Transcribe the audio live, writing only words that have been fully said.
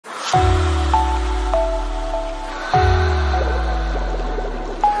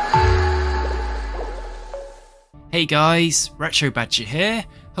Hey guys, Retro Badger here,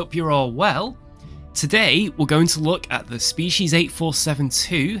 hope you're all well. Today we're going to look at the Species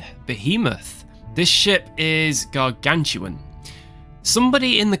 8472 Behemoth. This ship is gargantuan.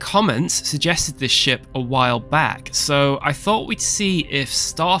 Somebody in the comments suggested this ship a while back, so I thought we'd see if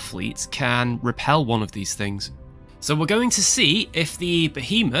Starfleet can repel one of these things. So we're going to see if the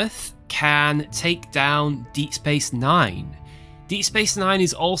Behemoth can take down Deep Space Nine. Deep Space Nine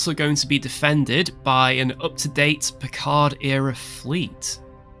is also going to be defended by an up-to-date Picard-era fleet.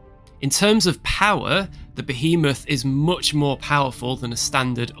 In terms of power, the Behemoth is much more powerful than a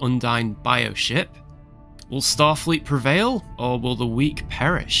standard Undyne bioship. Will Starfleet prevail, or will the weak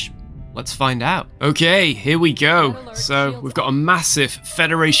perish? Let's find out. Okay, here we go. So we've got a massive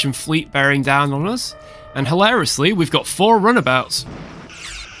Federation fleet bearing down on us, and hilariously, we've got 4 runabouts.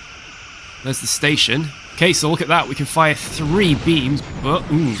 There's the station. Okay, so look at that, we can fire 3 beams, but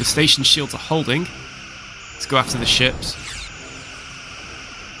the station shields are holding. Let's go after the ships.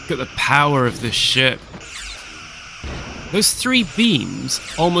 Look at the power of this ship. Those 3 beams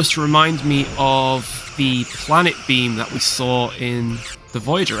almost remind me of the planet beam that we saw in the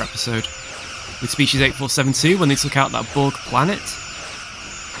Voyager episode with Species 8472 when they took out that Borg planet.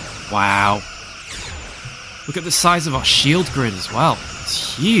 Wow. Look at the size of our shield grid as well.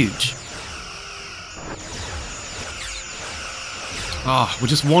 It's huge. Oh, we're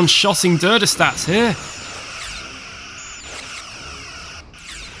just one-shotting Durdastats here.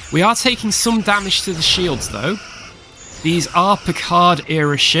 We are taking some damage to the shields, though. These are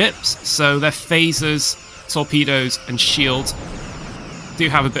Picard-era ships, so their phasers, torpedoes, and shields do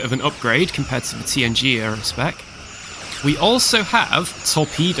have a bit of an upgrade compared to the TNG-era spec. We also have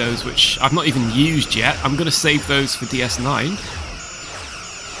torpedoes, which I've not even used yet. I'm going to save those for DS9.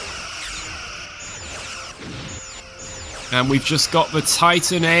 And we've just got the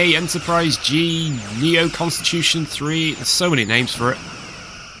Titan A, Enterprise G, Neo Constitution 3. There's so many names for it.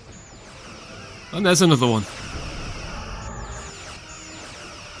 And there's another one.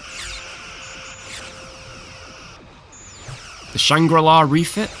 The Shangri-La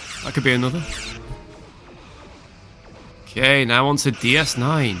refit. That could be another. Okay, now on to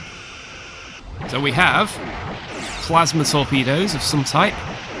DS9. So we have plasma torpedoes of some type.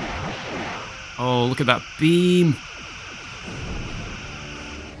 Oh, look at that beam.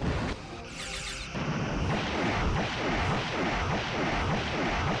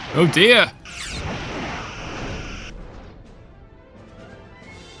 Oh dear!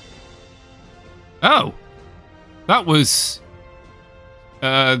 Oh! That was...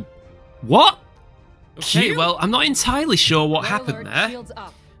 what? Okay, well, I'm not entirely sure what happened there.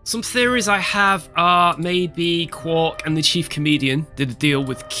 Some theories I have are maybe Quark and the Chief Comedian did a deal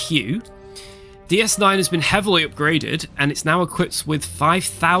with Q. DS9 has been heavily upgraded, and it's now equipped with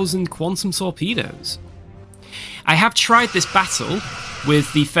 5,000 quantum torpedoes. I have tried this battle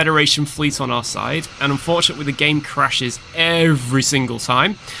with the Federation fleet on our side, and unfortunately the game crashes every single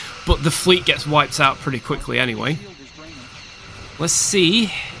time, but the fleet gets wiped out pretty quickly anyway. Let's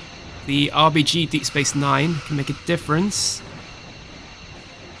see. The RBG Deep Space Nine can make a difference.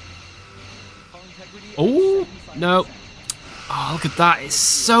 Oh, no. Oh, look at that. It's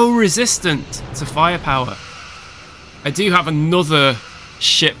so resistant to firepower. I do have another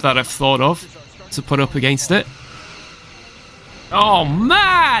ship that I've thought of to put up against it. Oh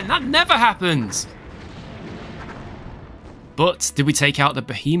man, that never happens! But did we take out the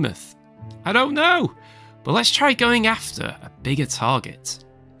Behemoth? I don't know, but let's try going after a bigger target.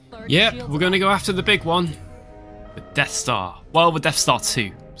 Yep, we're going to go after the big one. The Death Star. Well, the Death Star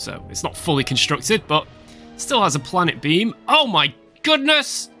 2, so it's not fully constructed, but still has a planet beam. Oh my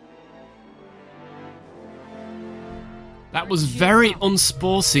goodness! That was very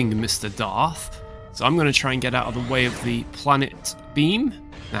unsporting, Mr. Darth. So I'm going to try and get out of the way of the planet beam.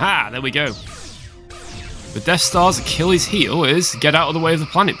 Aha, there we go. The Death Star's Achilles heel is get out of the way of the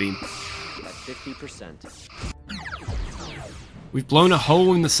planet beam. At 50%. We've blown a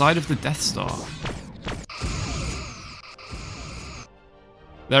hole in the side of the Death Star.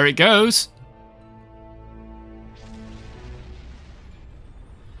 There it goes.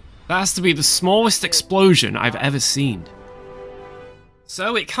 That has to be the smallest explosion I've ever seen.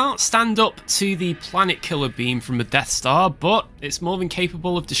 So it can't stand up to the planet killer beam from the Death Star, but it's more than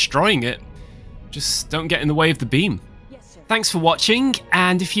capable of destroying it. Just don't get in the way of the beam. Yes, thanks for watching,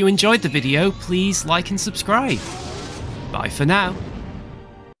 and if you enjoyed the video, please like and subscribe. Bye for now.